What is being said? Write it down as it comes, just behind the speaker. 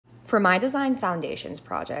For my design foundations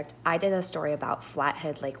project, I did a story about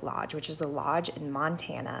Flathead Lake Lodge, which is a lodge in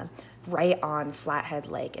Montana right on Flathead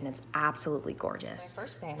Lake, and it's absolutely gorgeous. My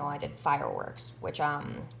first panel, I did fireworks, which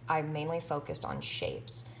I mainly focused on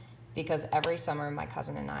shapes, because every summer my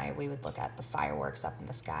cousin and I, we would look at the fireworks up in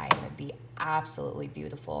the sky, and it'd be absolutely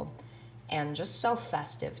beautiful and just so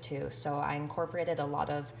festive too. So I incorporated a lot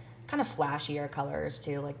of kind of flashier colors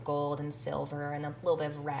too, like gold and silver and a little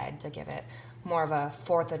bit of red to give it more of a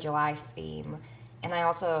 4th of July theme. And I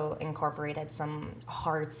also incorporated some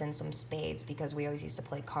hearts and some spades because we always used to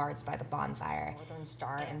play cards by the bonfire. Northern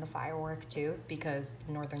Star in the firework too, because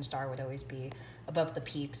the Northern Star would always be above the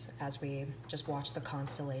peaks as we just watched the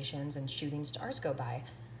constellations and shooting stars go by.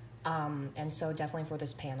 And so definitely for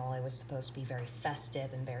this panel, it was supposed to be very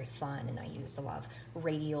festive and very fun, and I used a lot of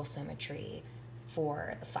radial symmetry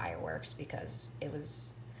for the fireworks because it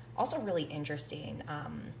was also really interesting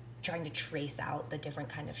trying to trace out the different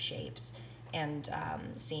kind of shapes and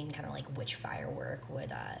seeing kind of like which firework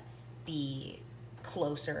would be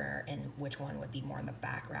closer and which one would be more in the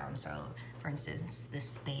background. So for instance, this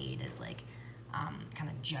spade is like kind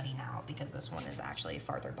of jutting out because this one is actually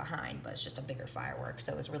farther behind, but it's just a bigger firework.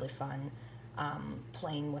 So it was really fun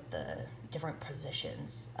playing with the different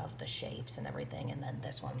positions of the shapes and everything. And then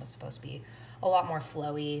this one was supposed to be a lot more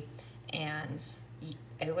flowy, and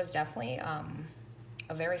it was definitely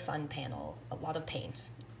a very fun panel, a lot of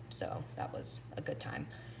paint. So that was a good time.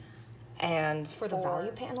 And for the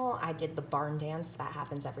value panel, I did the barn dance that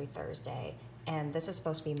happens every Thursday. And this is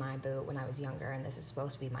supposed to be my boot when I was younger, and this is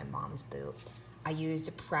supposed to be my mom's boot. I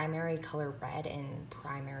used primary color red and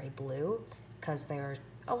primary blue because they're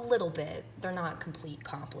a little bit, they're not complete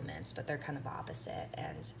complements, but they're kind of opposite.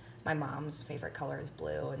 And my mom's favorite color is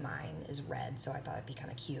blue and mine is red, so I thought it'd be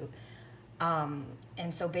kind of cute.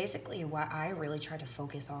 And so basically what I really try to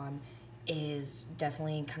focus on is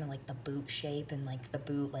definitely kind of like the boot shape, and like the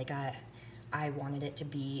boot, like I wanted it to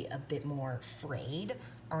be a bit more frayed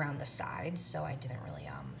around the sides, so I didn't really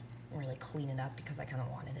really clean it up because I kind of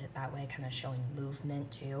wanted it that way, kind of showing movement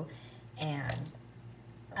too. And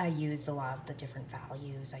I used a lot of the different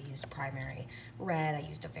values. I used primary red, I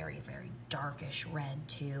used a very, very darkish red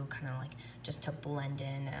too, kind of like just to blend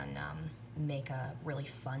in and make a really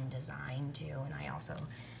fun design too. And I also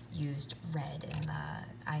used red in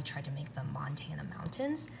I tried to make the Montana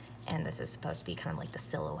mountains, and this is supposed to be kind of like the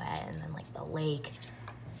silhouette and then like the lake,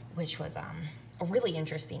 which was a really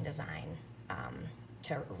interesting design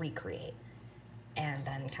to recreate. And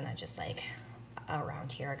then kind of just like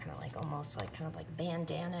around here, kind of like almost like kind of like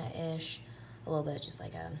bandana-ish, a little bit just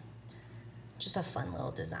like just a fun little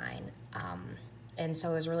design. And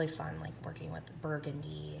so it was really fun like working with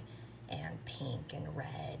burgundy and pink and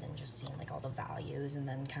red and just seeing like all the values, and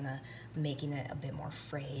then kind of making it a bit more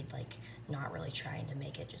frayed, like not really trying to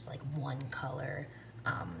make it just like one color.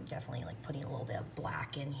 Definitely like putting a little bit of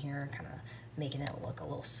black in here, kind of making it look a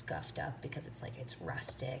little scuffed up because it's like it's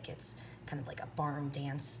rustic, it's kind of like a barn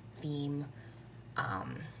dance theme.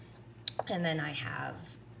 And then I have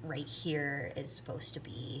right here is supposed to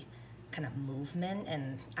be kind of movement,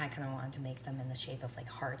 and I kind of wanted to make them in the shape of like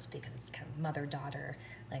hearts because it's kind of mother-daughter,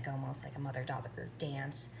 like almost like a mother-daughter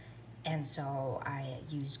dance. And so I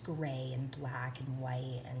used gray and black and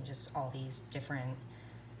white and just all these different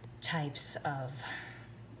types of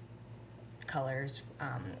colors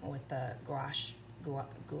with the goulash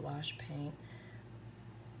paint.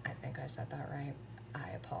 I think I said that right. I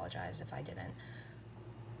apologize if I didn't.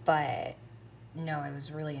 But no, it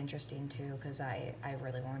was really interesting too because I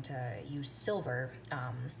really wanted to use silver,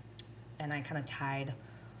 and I kind of tied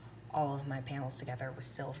all of my panels together with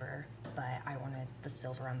silver, but I wanted the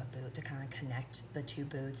silver on the boot to kind of connect the two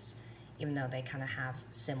boots. Even though they kind of have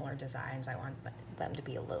similar designs, I want them to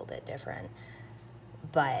be a little bit different.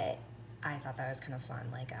 But I thought that was kind of fun,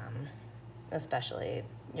 like especially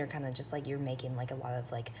you're kind of just like you're making like a lot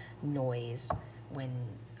of like noise when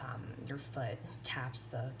your foot taps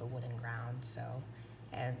the wooden ground, so,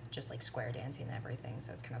 and just like square dancing and everything,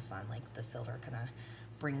 so it's kind of fun. Like the silver kind of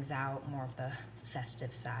brings out more of the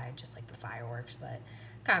festive side, just like the fireworks, but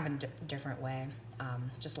kind of in a different way,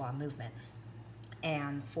 just a lot of movement.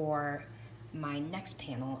 And for my next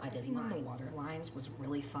panel, I did on the water lines was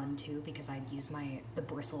really fun too because I'd use the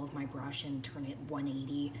bristle of my brush and turn it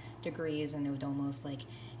 180 degrees, and it would almost like,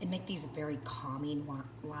 it'd make these very calming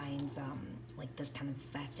lines, like this kind of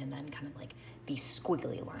effect, and then kind of like these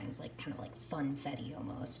squiggly lines, like kind of like funfetti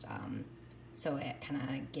almost. So it kind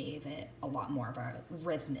of gave it a lot more of a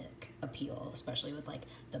rhythmic appeal, especially with like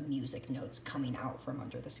the music notes coming out from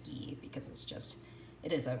under the ski, because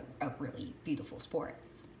it is a really beautiful sport.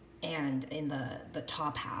 And in the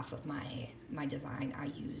top half of my design, I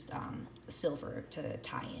used silver to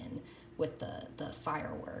tie in with the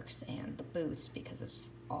fireworks and the boots, because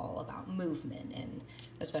it's all about movement, and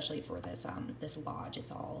especially for this this lodge,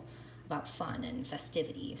 it's all about fun and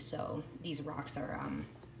festivity. So these rocks are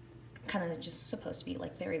kind of just supposed to be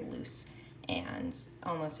like very loose, and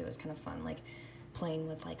almost it was kind of fun, like playing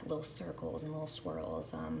with like little circles and little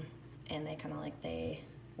swirls, and they kind of like they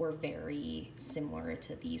were very similar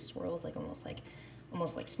to these swirls, like almost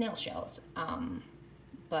like snail shells.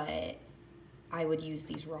 But I would use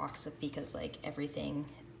these rocks because like everything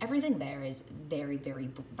there is very, very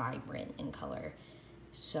vibrant in color.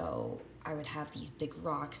 So I would have these big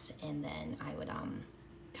rocks, and then I would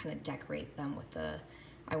kind of decorate them with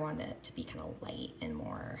I wanted it to be kind of light and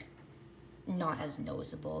more not as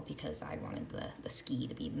noticeable, because I wanted the ski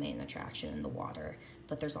to be the main attraction in the water.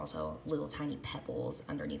 But there's also little tiny pebbles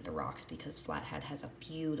underneath the rocks, because Flathead has a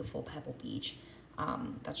beautiful pebble beach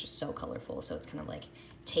that's just so colorful. So it's kind of like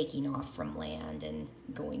taking off from land and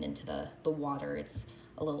going into the water. It's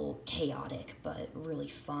a little chaotic, but really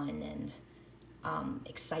fun and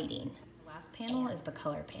exciting. The last panel is the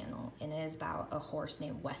color panel, and it is about a horse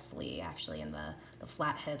named Wesley, actually in the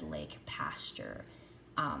Flathead Lake pasture.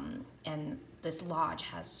 And this lodge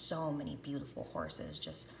has so many beautiful horses.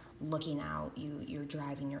 Just looking out, you're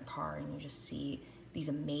driving your car and you just see these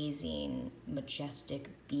amazing, majestic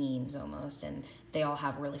beings almost, and they all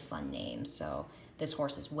have really fun names. So this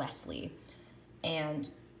horse is Wesley, and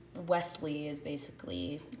Wesley is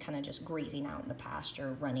basically kind of just grazing out in the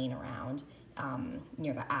pasture, running around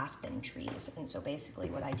near the aspen trees. And so basically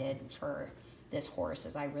what I did for this horse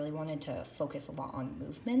is I really wanted to focus a lot on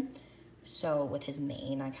movement. So with his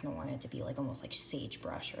mane, I kind of wanted it to be like almost like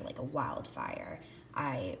sagebrush or like a wildfire.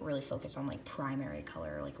 I really focused on like primary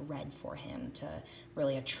color, like red for him, to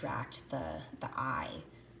really attract the eye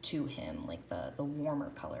to him, like the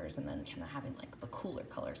warmer colors, and then kind of having like the cooler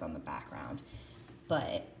colors on the background.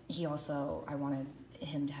 But he also, I wanted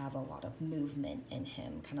him to have a lot of movement in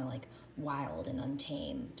him, kind of like wild and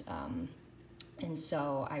untamed. And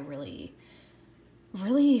so I really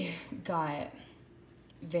got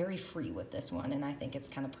very free with this one, and I think it's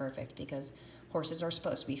kind of perfect because horses are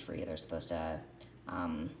supposed to be free. They're supposed to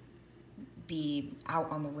be out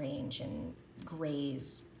on the range and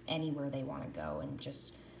graze anywhere they want to go and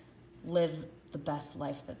just live the best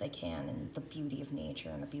life that they can, and the beauty of nature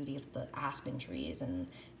and the beauty of the aspen trees and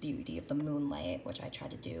the beauty of the moonlight, which I try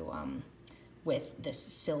to do with this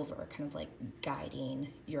silver, kind of like guiding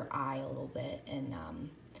your eye a little bit. And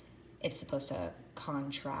it's supposed to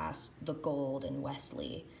contrast the gold in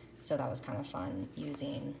Wesley. So that was kind of fun,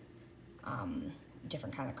 using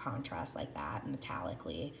different kind of contrast like that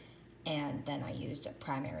metallically. And then I used a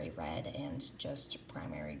primary red and just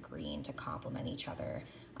primary green to complement each other.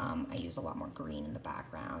 I used a lot more green in the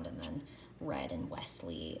background, and then red and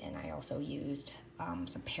Wesley. And I also used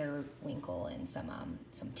some periwinkle and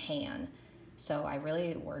some tan. So I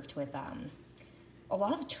really worked with a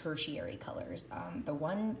lot of tertiary colors. The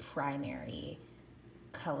one primary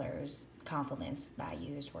colors complements that I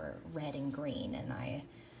used were red and green, and I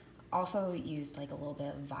also used like a little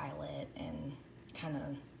bit of violet and kind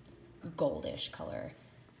of goldish color.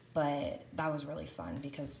 But that was really fun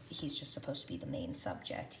because he's just supposed to be the main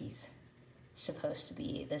subject. He's supposed to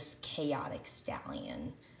be this chaotic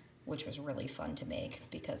stallion, which was really fun to make,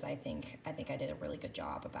 because I think I did a really good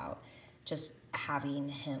job about just having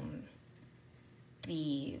him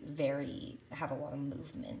have a lot of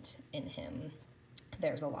movement in him.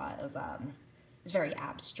 There's a lot of it's very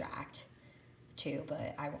abstract too,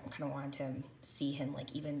 but I kind of wanted to see him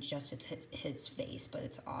like even just his face, but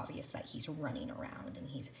it's obvious that he's running around and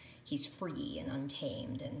he's free and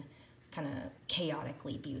untamed and kind of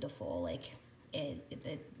chaotically beautiful. Like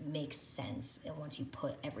it makes sense, and once you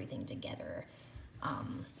put everything together,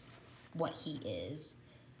 what he is.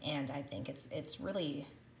 And I think it's really,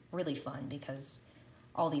 really fun because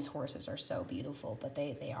all these horses are so beautiful, but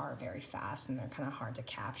they are very fast, and they're kind of hard to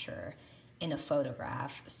capture in a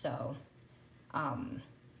photograph. So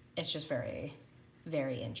it's just very,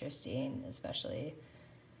 very interesting, especially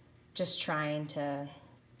just trying to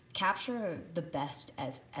capture the best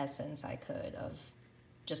essence I could of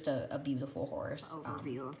just a beautiful horse.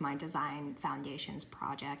 Overview of my design foundations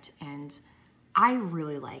project, and I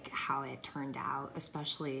really like how it turned out,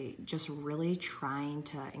 especially just really trying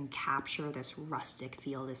to capture this rustic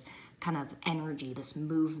feel, this kind of energy, this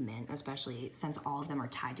movement, especially since all of them are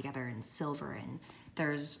tied together in silver. And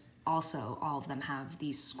there's also, all of them have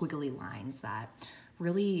these squiggly lines that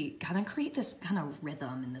really kind of create this kind of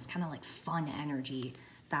rhythm and this kind of like fun energy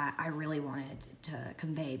that I really wanted to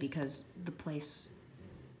convey, because the place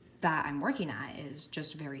that I'm working at is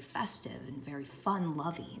just very festive and very fun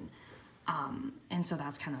loving. And so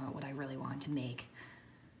that's kind of what I really wanted to make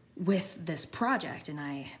with this project. And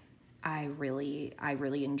I really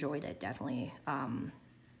enjoyed it, definitely.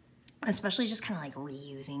 Especially just kind of like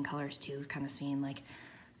reusing colors too, kind of seeing like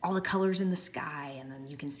all the colors in the sky, and then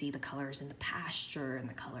you can see the colors in the pasture and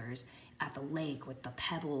the colors at the lake with the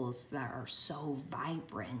pebbles that are so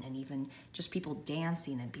vibrant, and even just people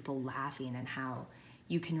dancing and people laughing, and how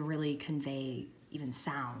you can really convey even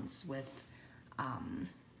sounds with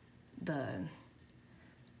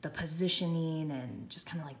the positioning and just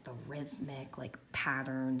kind of like the rhythmic like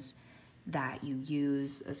patterns that you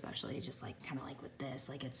use, especially just like kind of like with this,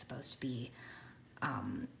 like it's supposed to be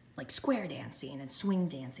like square dancing and swing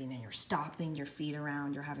dancing, and you're stomping your feet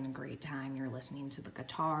around, you're having a great time, you're listening to the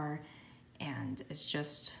guitar, and it's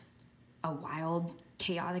just a wild,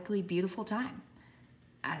 chaotically beautiful time.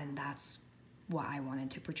 And that's what I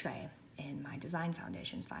wanted to portray in my Design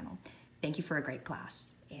Foundations final. Thank you for a great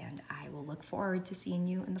class, and I will look forward to seeing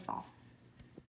you in the fall.